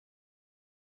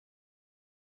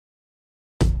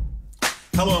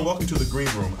Hello and welcome to the Green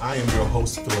Room. I am your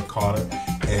host, Phillip Carter,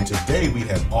 and today we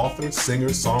have author, singer,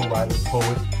 songwriter,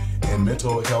 poet, and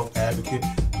mental health advocate,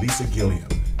 Lisa Gilliam.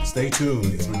 Stay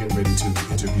tuned as we get ready to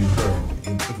interview her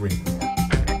in the Green Room.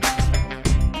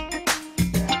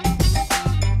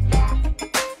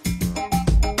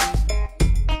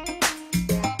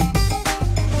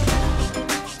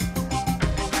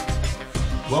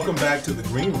 Welcome back to the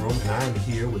Green Room, and I am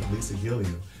here with Lisa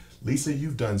Gilliam. Lisa,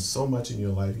 you've done so much in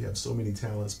your life. You have so many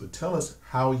talents, but tell us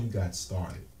how you got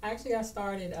started. I actually got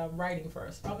started writing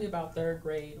first, probably about third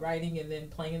grade, writing and then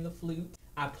playing the flute.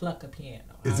 I pluck a piano.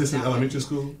 Is this in elementary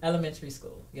school? Elementary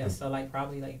school, yes. So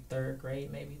probably third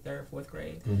grade, maybe third, fourth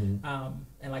grade. Mm-hmm.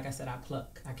 And like I said, I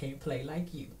pluck. I can't play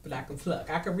like you, but I can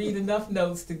pluck. I can read enough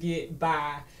notes to get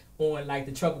by on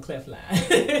the treble clef line.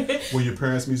 Were your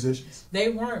parents musicians? They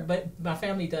weren't, but my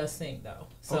family does sing though.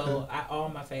 So okay. all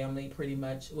my family pretty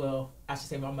much, well, I should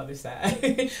say my mother's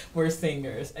side, were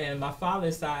singers. And my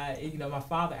father's side, my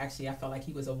father actually, I felt like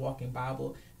he was a walking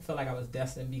Bible. I felt like I was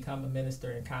destined to become a minister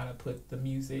and kind of put the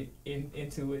music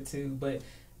into it too. But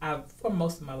for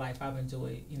most of my life, I've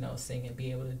enjoyed, singing, be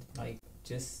able to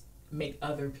just make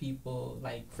other people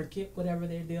forget whatever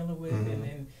they're dealing with, mm-hmm. and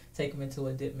then take them into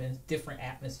a different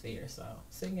atmosphere. So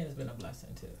singing has been a blessing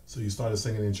too. So you started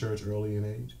singing in church early in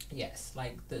age? Yes,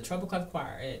 the treble clef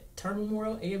choir at Turner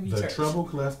Memorial AME the Church. The treble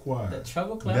clef choir. The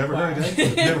treble clef never choir. Heard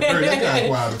that? Never heard that kind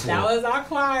of choir before. That was our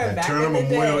choir at back Turner in the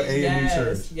Memorial day. AME Yes,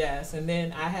 Church. yes. And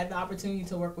then I had the opportunity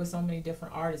to work with so many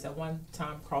different artists. At one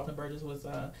time, Carlton Burgess was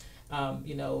a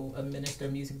minister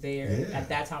of music there. Yeah. At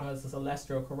that time, it was a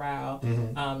celestial chorale.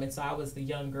 Mm-hmm. And so I was the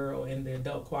young girl in the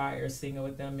adult choir singing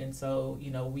with them. And so,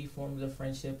 we formed a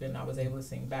friendship, and I was able to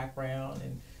sing background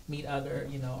and meet other,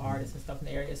 artists and stuff in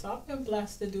the area. So I've been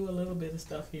blessed to do a little bit of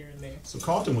stuff here and there. So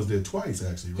Carlton was there twice,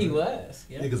 actually, right? He was,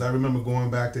 yeah. Yeah, because I remember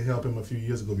going back to help him a few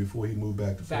years ago before he moved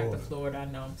back to Florida. Back to Florida, I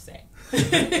know I'm saying.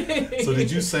 So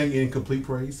did you sing in Complete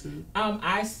Praise too?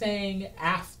 I sang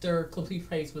after Complete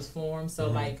Praise was formed. So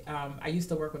mm-hmm. I used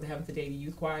to work with the Heaven for Daily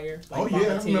Youth Choir. Oh yeah,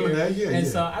 I remember that. Yeah, and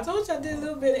yeah. so I told you I did a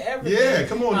little bit of everything. Yeah,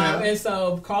 come on now. And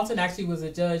so Carlton actually was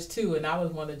a judge too, and I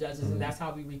was one of the judges, mm-hmm. and that's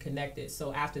how we reconnected.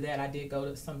 So after that, I did go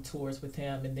to some tours with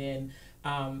him, and then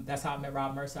that's how I met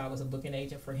Rob Mercer. I was a booking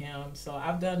agent for him. So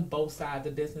I've done both sides, the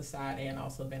business side and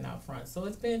also been out front. So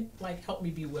it's been helped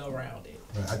me be well-rounded.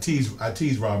 Right. I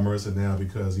tease Rob Mercer now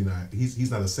because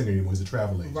he's not a singer anymore. He's a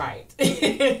travel agent.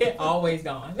 Right. Always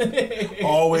gone.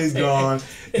 Always gone,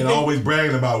 and always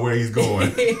bragging about where he's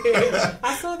going.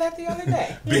 I saw that the other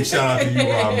day. Big shout out to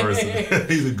you, Rob Mercer.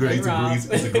 He's a great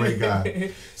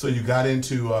guy. So you got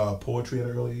into poetry at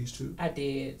an early age too? I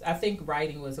did. I think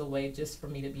writing was a way just for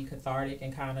me to be cathartic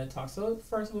and kind of talk. So at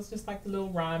first it was just the little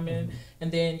rhyming, mm-hmm.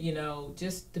 and then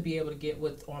just to be able to get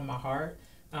what's on my heart.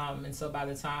 And so by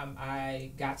the time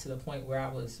I got to the point where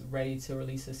I was ready to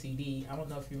release a CD, I don't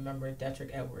know if you remember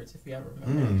Detrick Edwards, if you ever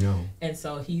remember. No. And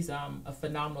so he's a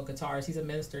phenomenal guitarist. He's a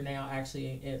minister now,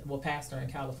 actually, pastor in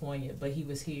California, but he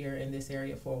was here in this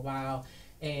area for a while.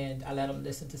 And I let him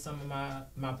listen to some of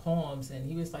my poems, and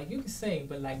he was like, you can sing,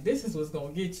 but this is what's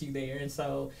going to get you there. And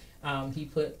so he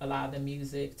put a lot of the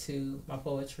music to my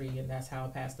poetry, and that's how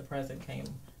Past the Present came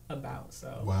about.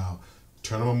 So wow.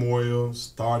 Turner Memorial,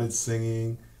 started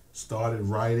singing, started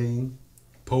writing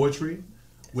poetry.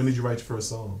 When did you write your first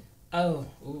song? I don't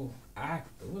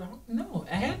know.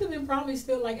 I had to been probably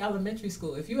still elementary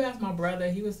school. If you ask my brother,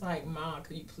 he was like, Mom,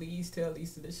 could you please tell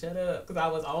Lisa to shut up? Because I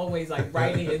was always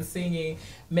writing and singing,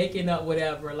 making up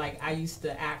whatever. I used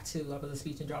to act too. I was a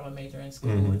speech and drama major in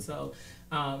school. Mm-hmm. And so,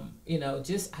 I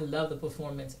love the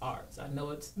performance arts. I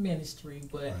know it's ministry,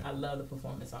 but right. I love the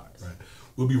performance arts. Right.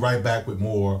 We'll be right back with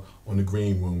more on the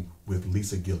Green Room with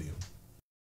Lisa Gilliam.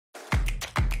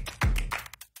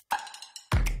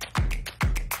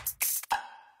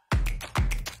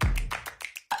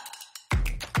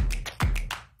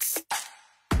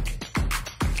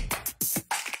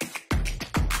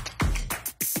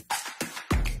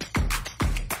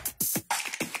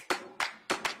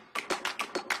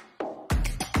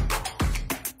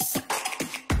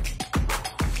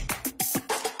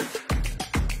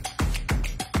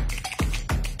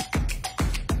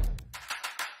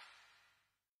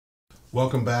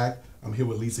 Welcome back. I'm here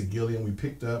with Lisa Gilliam. We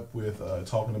picked up with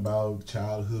talking about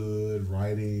childhood,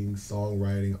 writing,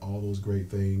 songwriting, all those great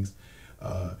things.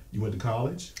 You went to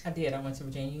college? I did. I went to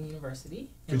Virginia University.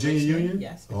 Virginia Union?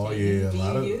 Yes. Virginia.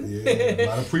 A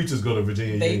lot of preachers go to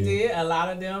Virginia Union. They did, a lot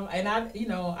of them. And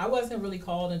I wasn't really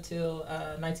called until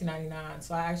 1999.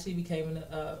 So I actually became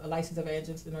a licensed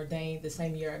evangelist and ordained the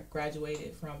same year I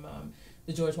graduated from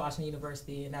the George Washington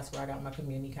University, and that's where I got my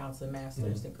community counseling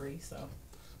master's degree.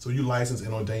 So you licensed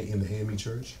and ordained in the AME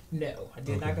Church? No, I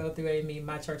did not go through AME.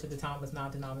 My church at the time was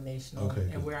non-denominational. Okay,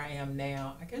 and good. where I am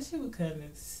now, I guess you would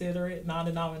consider it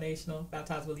non-denominational,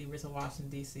 baptized believers in Washington,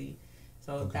 D.C.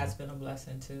 So that's been a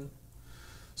blessing too.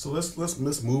 So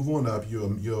let's move on up. You're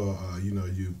you know,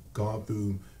 you've gone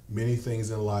through many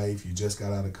things in life. You just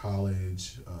got out of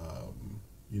college.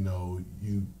 You know,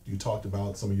 you talked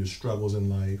about some of your struggles in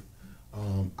life.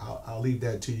 I'll leave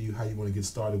that to you how you want to get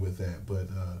started with that. But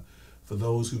for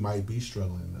those who might be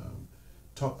struggling,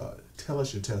 tell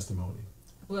us your testimony.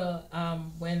 Well,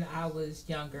 when I was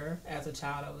younger, as a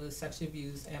child, I was sexually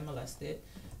abused and molested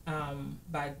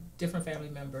by different family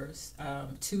members,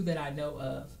 2 that I know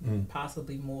of,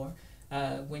 possibly more.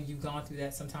 When you've gone through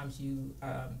that, sometimes you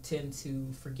tend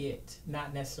to forget,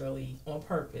 not necessarily on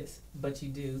purpose, but you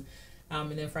do.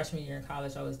 And then freshman year in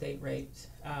college, I was date raped.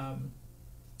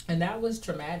 And that was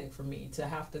traumatic for me to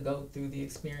have to go through the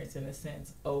experience, in a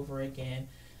sense, over again.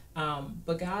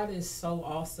 But God is so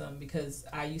awesome, because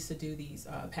I used to do these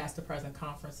past to present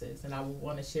conferences, and I would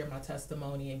want to share my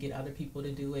testimony and get other people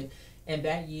to do it. And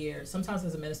that year, sometimes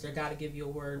as a minister, God will give you a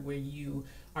word where you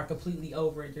are completely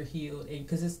over it, you're healed, and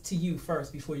because it's to you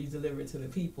first before you deliver it to the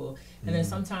people. And then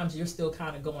sometimes you're still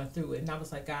kind of going through it. And I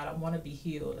was like, God, I want to be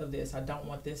healed of this. I don't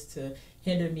want this to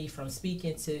hinder me from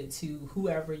speaking to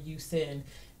whoever you send.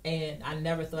 And I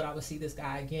never thought I would see this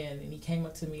guy again. And he came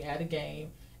up to me at a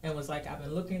game and was like, I've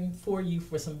been looking for you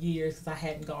for some years, because I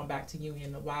hadn't gone back to Union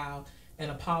in a while, and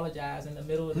apologized in the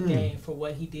middle of the game for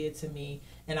what he did to me.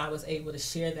 And I was able to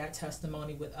share that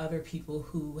testimony with other people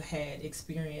who had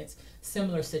experienced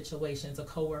similar situations, a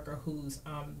coworker whose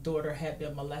daughter had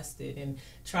been molested, and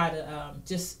try to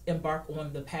just embark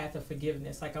on the path of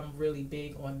forgiveness. Like, I'm really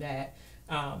big on that.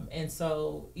 And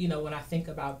so, you know, when I think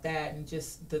about that and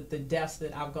just the deaths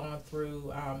that I've gone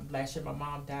through, last year my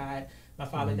mom died, my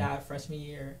father died freshman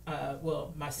year,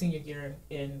 my senior year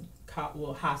in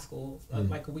high school,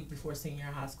 like a week before senior year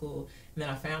in high school. And then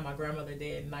I found my grandmother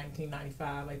dead in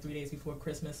 1995, like 3 days before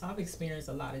Christmas. So I've experienced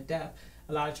a lot of death,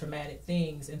 a lot of traumatic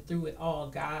things, and through it all,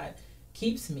 God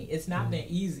keeps me. It's not been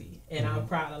easy, and I've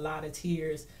cried a lot of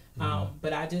tears,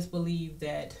 but I just believe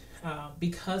that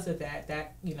because of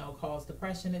that, you know, caused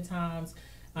depression at times,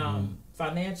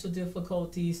 financial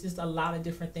difficulties, just a lot of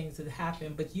different things that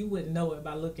happen, but you wouldn't know it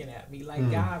by looking at me.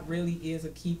 Like, God really is a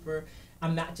keeper.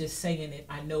 I'm not just saying it,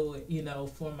 I know it, you know,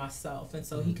 for myself. And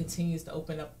so he continues to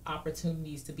open up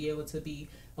opportunities to be able to be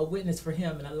a witness for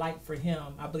him and a light for him.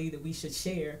 I believe that we should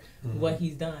share what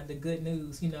he's done, the good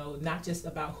news, you know, not just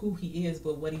about who he is,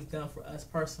 but what he's done for us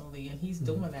personally. And he's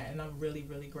doing that, and I'm really,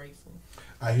 really grateful.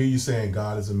 I hear you saying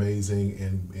God is amazing,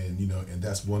 and you know, and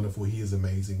that's wonderful. He is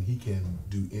amazing. He can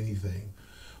do anything.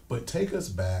 But take us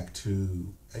back to,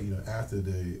 you know, after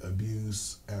the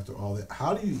abuse, after all that,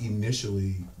 how do you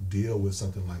initially deal with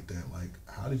something like that? Like,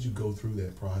 how did you go through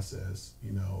that process?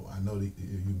 You know, I know that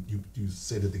you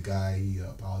said that the guy, he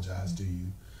apologized to you.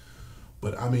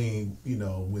 But I mean, you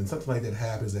know, when something like that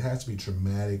happens, it has to be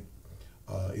traumatic.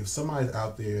 If somebody's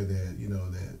out there that, you know,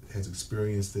 that has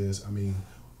experienced this, I mean,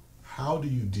 how do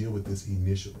you deal with this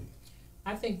initially?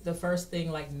 I think the first thing,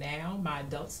 like now, my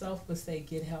adult self would say,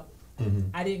 get help.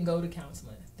 I didn't go to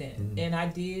counseling then. And I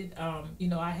did, you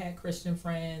know, I had Christian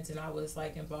friends, and I was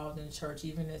like involved in the church,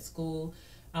 even at school.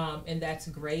 And that's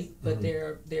great, but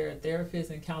there are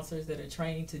therapists and counselors that are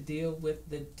trained to deal with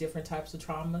the different types of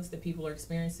traumas that people are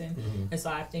experiencing. And so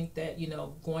I think that, you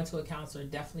know, going to a counselor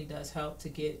definitely does help to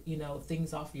get, you know,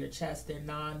 things off your chest. They're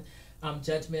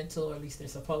non-judgmental, or at least they're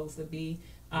supposed to be.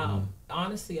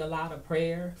 Honestly, a lot of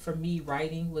prayer. For me,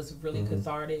 writing was really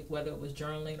cathartic, whether it was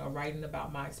journaling or writing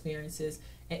about my experiences,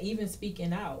 and even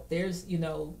speaking out. There's, you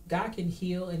know, God can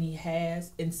heal, and he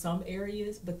has in some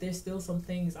areas, but there's still some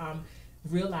things I'm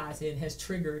realizing has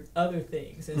triggered other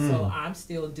things. And so I'm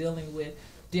still dealing with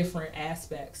different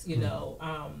aspects, you know,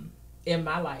 in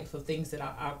my life, of things that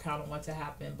I kind of want to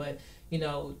happen. But, you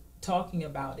know, talking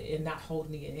about it and not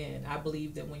holding it in. I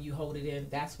believe that when you hold it in,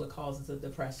 that's what causes the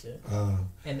depression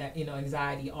and that, you know,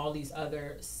 anxiety, all these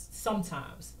other,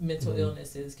 sometimes mental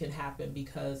illnesses can happen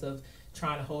because of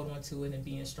trying to hold on to it and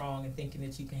being strong and thinking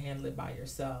that you can handle it by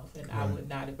yourself. And I would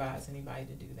not advise anybody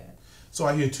to do that. So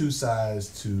I hear two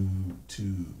sides to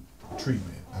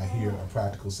treatment. I hear a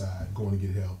practical side, going to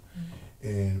get help.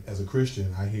 And as a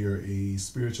Christian, I hear a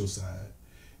spiritual side.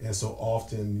 And so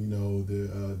often, you know,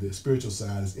 the spiritual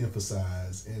side is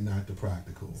emphasized and not the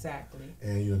practical. Exactly.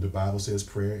 And, you know, the Bible says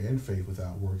prayer and faith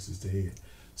without works is dead.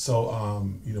 So,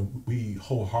 you know, we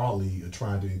wholeheartedly are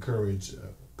trying to encourage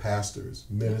pastors,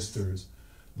 ministers,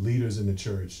 leaders in the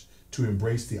church to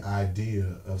embrace the idea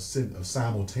of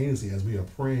simultaneously, as we are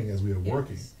praying, as we are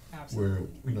working, Absolutely.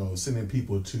 We're sending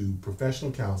people to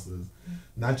professional counselors,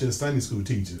 not just Sunday school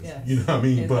teachers. Yes. You know what I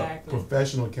mean? Exactly. But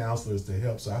professional counselors to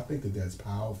help. So I think that that's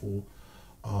powerful.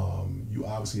 You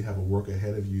obviously have a work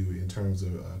ahead of you in terms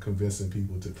of convincing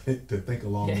people to think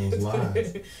along those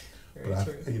lines. But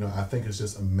I think it's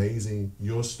just amazing,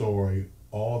 your story,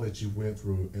 all that you went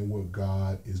through, and what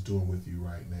God is doing with you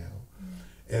right now.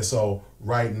 Mm-hmm. And so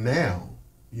right now,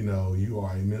 you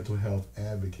are a mental health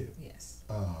advocate. Yes.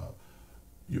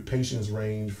 Your patients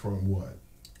range from what?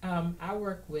 I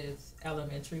work with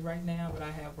elementary right now, but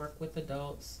I have worked with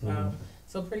adults. Mm-hmm.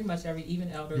 So pretty much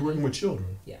even elderly. You're working with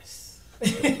children? Yes.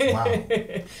 Wow.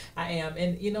 I am.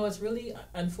 And it's really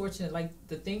unfortunate, like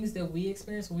the things that we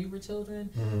experienced when we were children,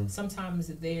 mm-hmm. sometimes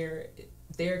their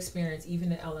experience,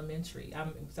 even in elementary,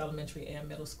 I'm elementary and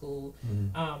middle school,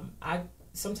 mm-hmm.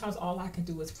 Sometimes all I can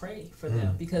do is pray for mm-hmm.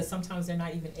 them, because sometimes they're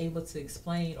not even able to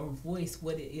explain or voice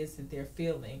what it is that they're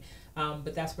feeling.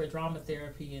 But that's where drama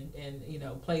therapy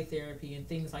and play therapy and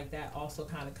things like that also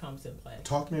kind of comes in play.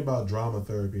 Talk to me about drama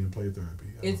therapy and play therapy.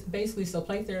 It's basically, so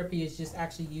play therapy is just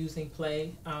actually using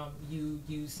play. You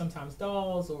use sometimes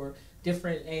dolls or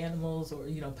different animals or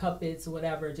puppets or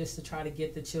whatever, just to try to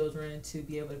get the children to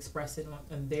be able to express it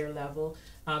on their level.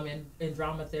 And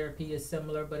drama therapy is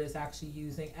similar, but it's actually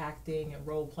using acting and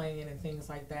role playing and things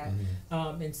like that.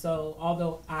 Mm-hmm. And so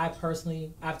although I've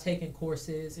taken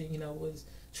courses and was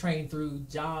trained through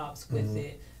jobs with mm-hmm.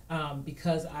 it,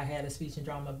 because I had a speech and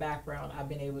drama background, I've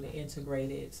been able to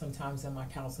integrate it sometimes in my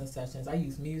counseling sessions. I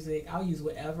use music. I'll use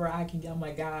whatever I can get. I'm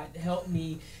like, God, help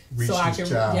me so I can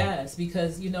yes,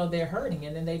 because they're hurting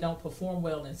and then they don't perform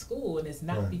well in school, and it's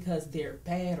not right. because they're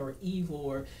bad or evil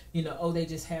or they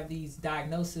just have these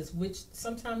diagnoses, which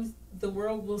sometimes the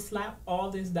world will slap all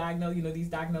this these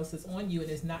diagnoses on you, and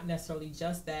it's not necessarily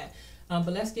just that.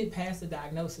 But let's get past the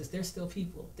diagnosis. They're still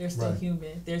people. They're still right.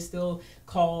 human. They're still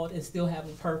called and still have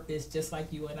a purpose, just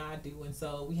like you and I do. And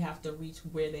so we have to reach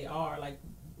where they are, like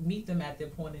meet them at their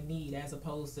point of need, as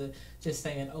opposed to just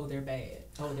saying, oh, they're bad.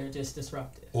 Oh, they're just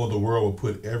disruptive. Or the world will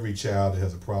put every child that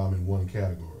has a problem in one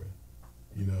category.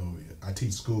 I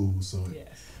teach schools, so yes.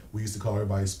 we used to call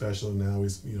everybody special. Now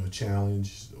it's,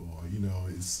 challenged, or,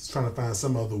 it's trying to find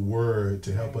some other word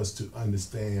to help right. us to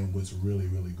understand what's really,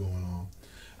 really going on.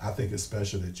 I think it's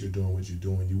special that you're doing what you're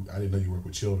doing. I didn't know you work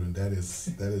with children. That is,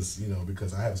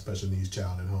 because I have a special needs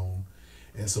child at home.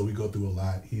 And so we go through a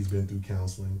lot. He's been through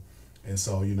counseling. And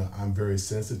so, I'm very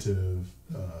sensitive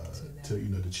to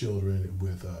the children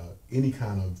with any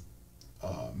kind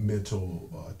of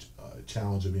mental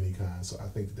challenge of any kind. So I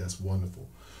think that's wonderful.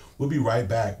 We'll be right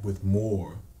back with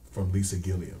more from Lisa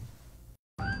Gilliam.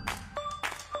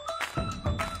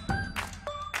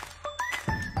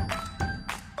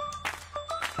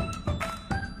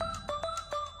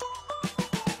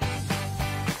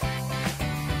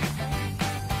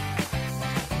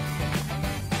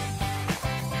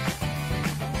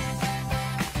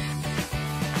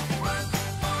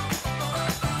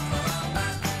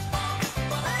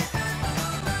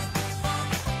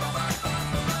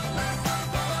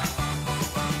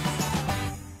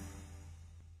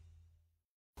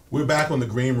 We're back on the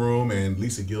Green Room, and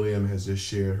Lisa Gilliam has just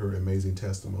shared her amazing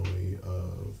testimony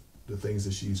of the things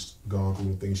that she's gone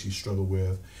through, the things she's struggled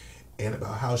with, and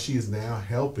about how she is now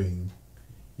helping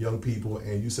young people,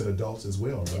 and you said adults as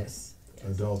well, right? Yes.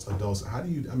 Adults. How do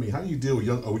you deal with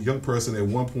a young person at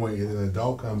one point, and an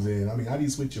adult comes in? How do you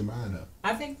switch your mind up?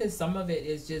 I think that some of it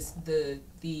is just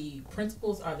the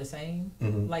principles are the same.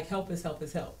 Mm-hmm. Like help is help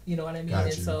is help. You know what I mean?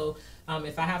 Gotcha. And so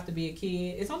if I have to be a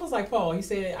kid, it's almost like Paul. He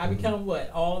said, "I become what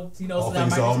all all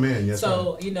things to all men." Yes,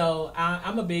 so right.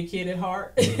 I'm a big kid at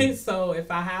heart. Mm-hmm. So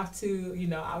if I have to,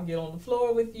 I'll get on the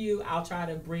floor with you. I'll try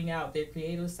to bring out their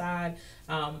creative side.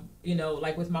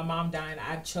 Like with my mom dying,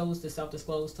 I chose to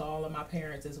self-disclose to all of my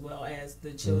parents as well as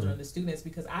the children, mm-hmm. the students,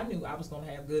 because I knew I was going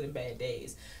to have good and bad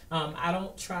days. I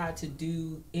don't try to do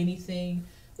anything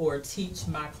or teach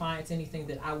my clients anything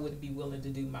that I wouldn't be willing to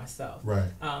do myself. Right.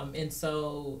 And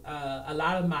so a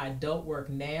lot of my adult work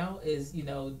now is,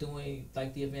 doing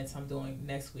like the events I'm doing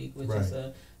next week, which right. is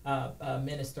a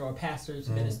minister or pastors,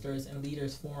 mm-hmm. ministers, and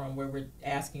leaders forum where we're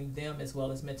asking them as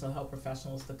well as mental health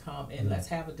professionals to come and mm-hmm. let's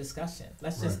have a discussion.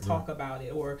 Let's just talk about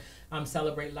it. Or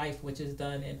Celebrate Life, which is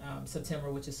done in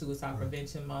September, which is Suicide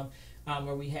Prevention Month.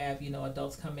 Where we have,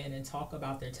 adults come in and talk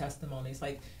about their testimonies.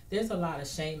 Like, there's a lot of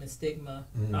shame and stigma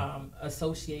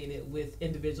associated with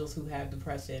individuals who have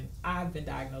depression. I've been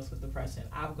diagnosed with depression.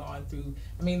 I've gone through,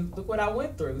 look what I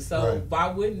went through. So why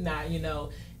wouldn't I,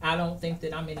 I don't think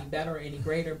that I'm any better or any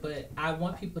greater later, but I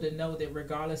want people to know that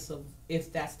regardless of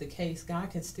if that's the case, God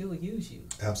can still use you.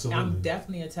 Absolutely. I'm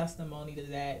definitely a testimony to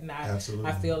that, and Absolutely.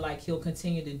 I feel like He'll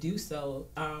continue to do so.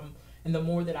 And the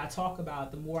more that I talk about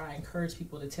it, the more I encourage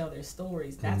people to tell their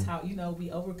stories. That's how,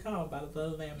 we overcome by the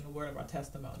blood of the Lamb and the word of our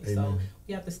testimony. Amen. So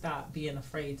we have to stop being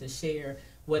afraid to share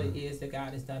what it is that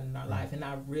God has done in our life. And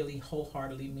I really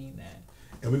wholeheartedly mean that.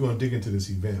 And we're going to dig into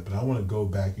this event, but I want to go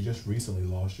back. You just recently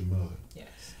lost your mother. Yes.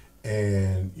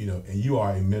 And, and you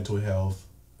are a mental health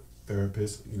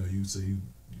therapist. You say you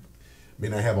may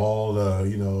not have all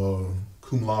the,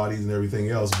 cum laudes and everything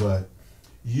else, but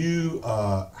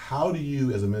how do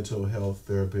you, as a mental health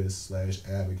therapist /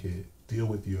 advocate, deal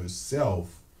with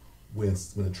yourself when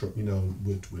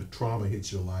trauma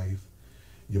hits your life?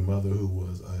 Your mother, who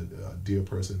was a dear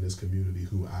person in this community,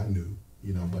 who I knew,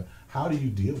 but how do you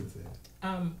deal with that?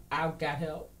 I got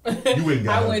help. You went and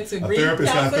got I went to grief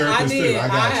counselor. I did. I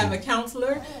have a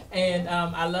counselor, and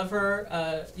I love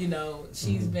her.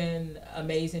 She's been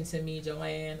amazing to me,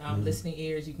 Joanne. Listening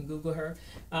ears. You can Google her.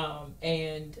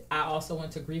 And I also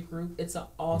went to Grief Group. It's an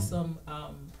awesome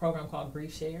program called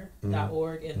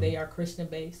griefshare.org, and they are Christian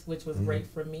based, which was great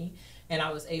for me. And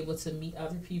I was able to meet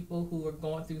other people who were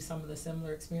going through some of the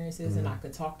similar experiences, and I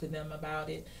could talk to them about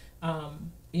it.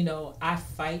 I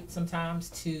fight sometimes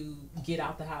to get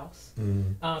out the house.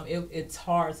 It's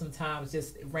hard sometimes,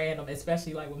 just random,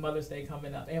 especially like with Mother's Day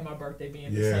coming up and my birthday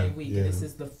being the same week. And this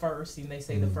is the first, and they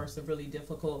say the first are really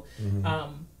difficult.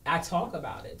 I talk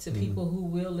about it to people who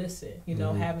will listen.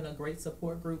 Having a great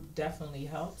support group definitely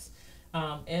helps.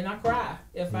 And I cry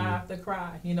if I have to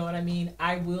cry. You know what I mean?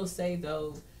 I will say,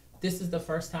 though, this is the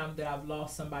first time that I've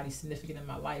lost somebody significant in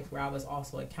my life where I was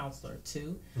also a counselor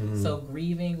too. So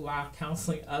grieving while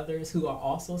counseling others who are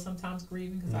also sometimes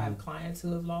grieving, because I have clients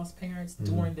who have lost parents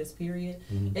during this period.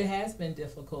 It has been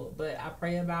difficult, but I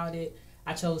pray about it.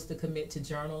 I chose to commit to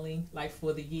journaling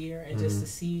for the year and just to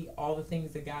see all the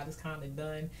things that God has kind of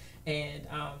done. And,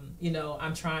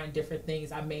 I'm trying different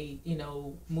things. I made,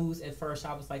 moves at first.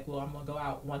 I was like, well, I'm going to go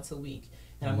out once a week.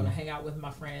 And I'm going to hang out with my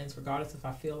friends regardless if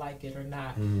I feel like it or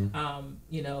not. I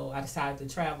decided to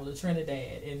travel to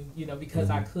Trinidad and, because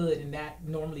I could, and that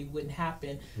normally wouldn't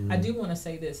happen. I do want to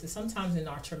say this, that sometimes in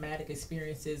our traumatic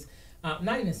experiences,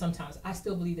 not even sometimes, I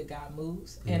still believe that God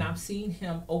moves. And I've seen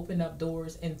Him open up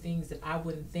doors and things that I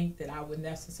wouldn't think that I would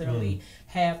necessarily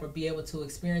have or be able to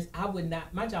experience.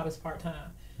 My job is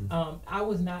part-time. I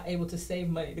was not able to save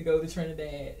money to go to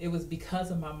Trinidad. It was because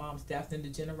of my mom's death and the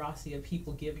generosity of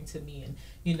people giving to me, and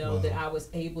that I was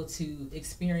able to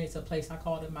experience a place. I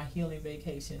called it my healing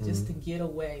vacation, just to get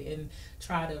away and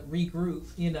try to regroup.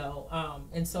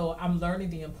 And so I'm learning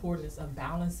the importance of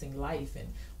balancing life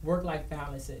and work-life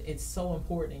balance. It's so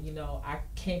important. I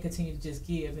can't continue to just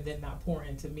give and then not pour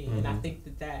into me. And I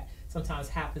think that sometimes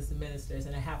happens to ministers,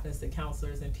 and it happens to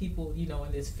counselors and people,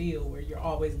 in this field where you're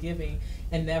always giving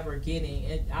and never getting.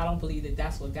 And I don't believe that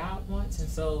that's what God wants. And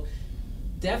so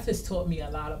death has taught me a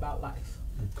lot about life.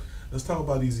 Let's talk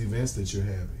about these events that you're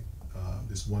having.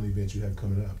 This one event you have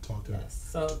coming up. Talk to us.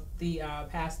 So the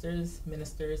Pastors,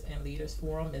 Ministers, and Leaders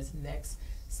Forum is next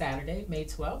Saturday, May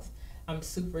 12th. I'm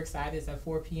super excited. It's at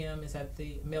 4 p.m. It's at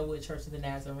the Millwood Church of the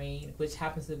Nazarene, which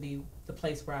happens to be the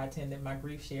place where I attended my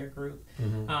grief share group.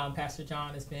 Pastor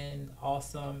John has been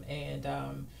awesome. And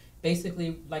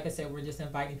basically, like I said, we're just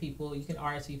inviting people. You can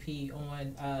RSVP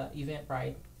on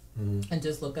Eventbrite and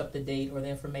just look up the date or the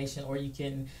information, or you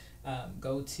can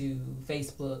go to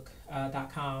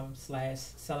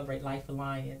facebook.com/Celebrate Life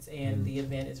Alliance, and the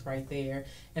event is right there.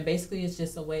 And basically it's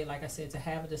just a way, like I said, to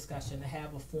have a discussion, to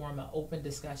have a forum, an open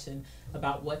discussion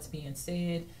about what's being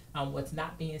said, what's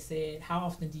not being said. How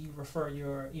often do you refer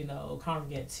your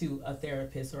congregant to a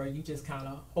therapist, or are you just kind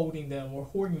of holding them or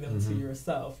hoarding them to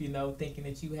yourself, thinking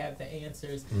that you have the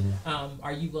answers?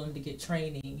 Are you willing to get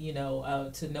training,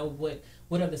 to know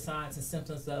what are the signs and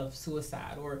symptoms of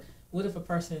suicide? Or what if a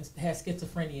person has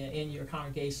schizophrenia in your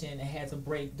congregation and has a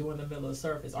break during the middle of the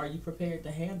service? Are you prepared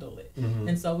to handle it?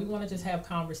 And so we want to just have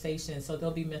conversations. So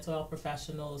there'll be mental health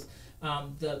professionals.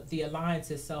 The Alliance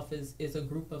itself is a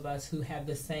group of us who have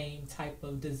the same type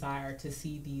of desire to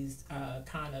see these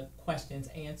kind of questions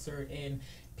answered and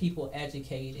people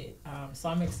educated. So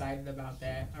I'm excited about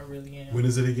that. I really am. When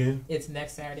is it again? It's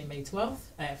next Saturday, May 12th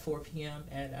at 4 p.m.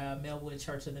 at Millwood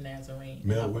Church of the Nazarene.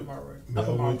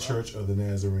 Millwood Church of the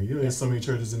Nazarene. There's so many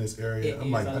churches in this area.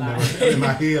 I'm like, in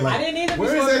my head, like, I didn't either.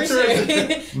 Where is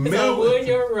that church?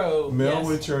 Woodyard Road.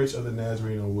 Millwood Church of the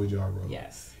Nazarene on Woodyard Road.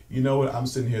 Yes. You know what? I'm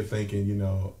sitting here thinking,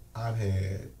 I've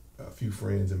had a few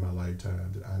friends in my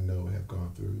lifetime that I know have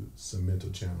gone through some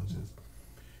mental challenges.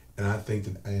 And I think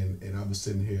that, and I was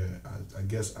sitting here, I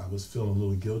guess I was feeling a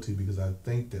little guilty because I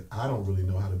think that I don't really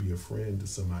know how to be a friend to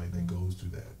somebody that goes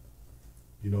through that.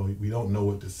 You know, we don't know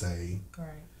what to say. Right.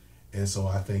 And so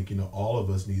I think, all of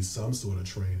us need some sort of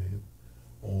training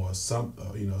or some,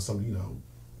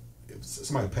 if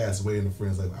somebody passed away in the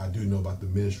friends, like I do know about the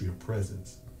ministry of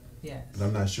presence. Yes. But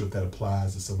I'm not sure if that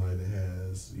applies to somebody that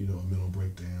has, a mental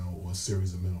breakdown or a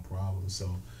series of mental problems.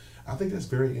 So I think that's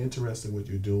very interesting what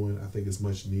you're doing. I think it's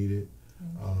much needed.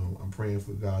 I'm praying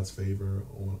for God's favor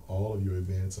on all of your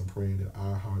events. I'm praying that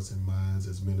our hearts and minds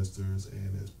as ministers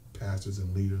and as pastors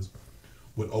and leaders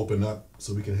would open up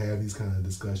so we can have these kind of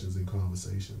discussions and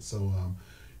conversations. So,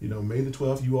 May the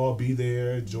 12th, you all be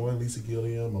there. Join Lisa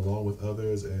Gilliam along with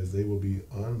others as they will be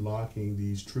unlocking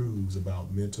these truths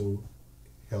about mental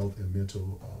health and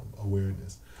mental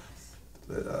awareness.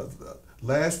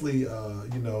 Lastly,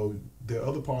 there are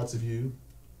other parts of you.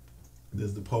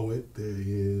 There's the poet. There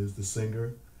is the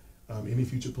singer. Any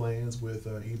future plans with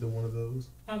either one of those?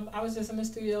 I was just in the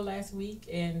studio last week,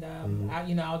 and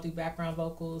I'll do background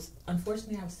vocals.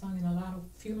 Unfortunately, I've sung in a lot of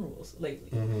funerals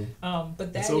lately,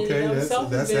 but that okay. in itself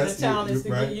has been a challenge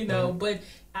to right, get, But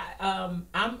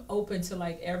I'm open to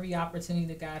like every opportunity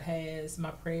that God has.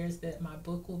 My prayers that my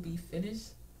book will be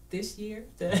finished this year,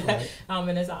 right.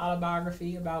 And it's an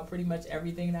autobiography about pretty much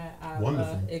everything that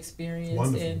I've experienced.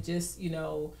 Wonderful. And just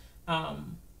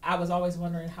I was always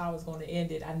wondering how I was going to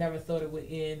end it. I never thought it would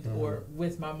end or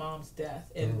with my mom's death,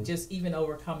 and just even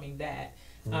overcoming that.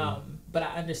 But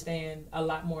I understand a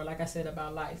lot more, like I said,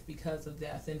 about life because of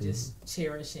death and just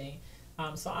cherishing.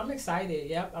 So I'm excited.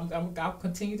 Yep, I'll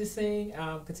continue to sing,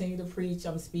 continue to preach.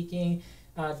 I'm speaking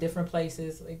different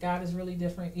places. God is really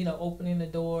different, opening the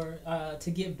door to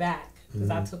get back,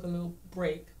 because I took a little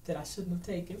break that I shouldn't have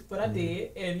taken, but I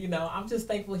did. And, I'm just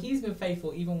thankful He's been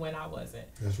faithful even when I wasn't.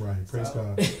 That's right. Praise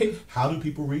God. How do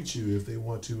people reach you if they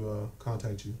want to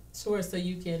contact you? Sure. So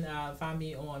you can find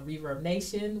me on Reverb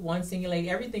Nation, One Singing Lady.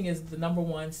 Everything is the number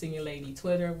One Singing Lady.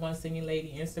 Twitter, One Singing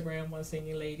Lady. Instagram, One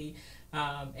Singing Lady.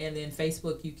 And then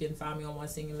Facebook, you can find me on One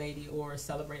Singing Lady or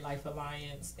Celebrate Life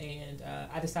Alliance. And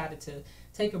I decided to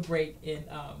take a break and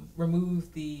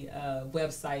remove the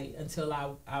website until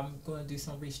I'm going to do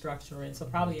some restructuring. So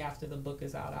probably after the book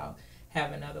is out, I'll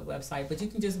have another website. But you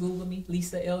can just Google me,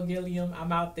 Lisa L. Gilliam.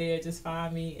 I'm out there. Just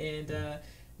find me, and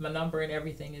my number and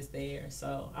everything is there.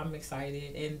 So I'm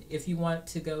excited. And if you want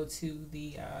to go to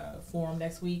the forum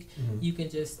next week, you can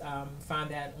just find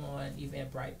that on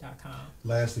eventbrite.com.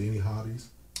 Lastly, any hobbies?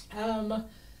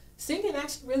 Singing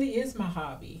actually really is my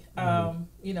hobby. Going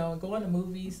to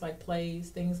movies, like plays,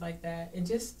 things like that, and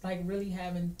just like really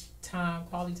having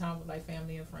quality time with like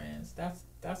family and friends.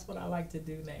 That's what I like to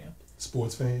do now.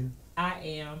 Sports fan? I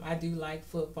am. I do like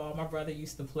football. My brother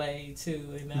used to play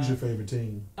too. And, who's your favorite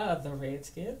team? The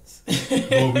Redskins.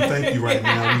 Well, we thank you right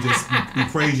now. We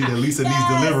praise you that Lisa needs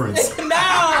deliverance. No!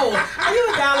 Are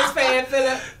you a Dallas fan,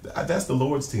 Phillip? That's the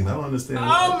Lord's team. I don't understand.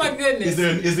 Oh my goodness!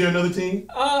 Is there another team?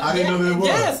 I didn't know there was.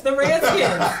 Yes, the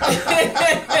Redskins.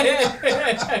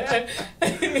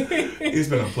 It's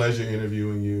been a pleasure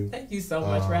interviewing you. Thank you so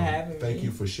much for having me. Thank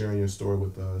you for sharing your story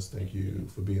with us. Thank you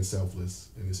for being selfless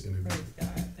in this interview. Praise God.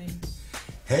 Thank you.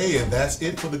 Hey, and that's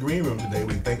it for the Green Room today.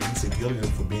 We thank Lisa Gilliam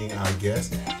for being our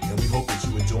guest, and we hope that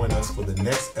you will join us for the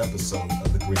next episode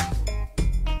of the Green Room.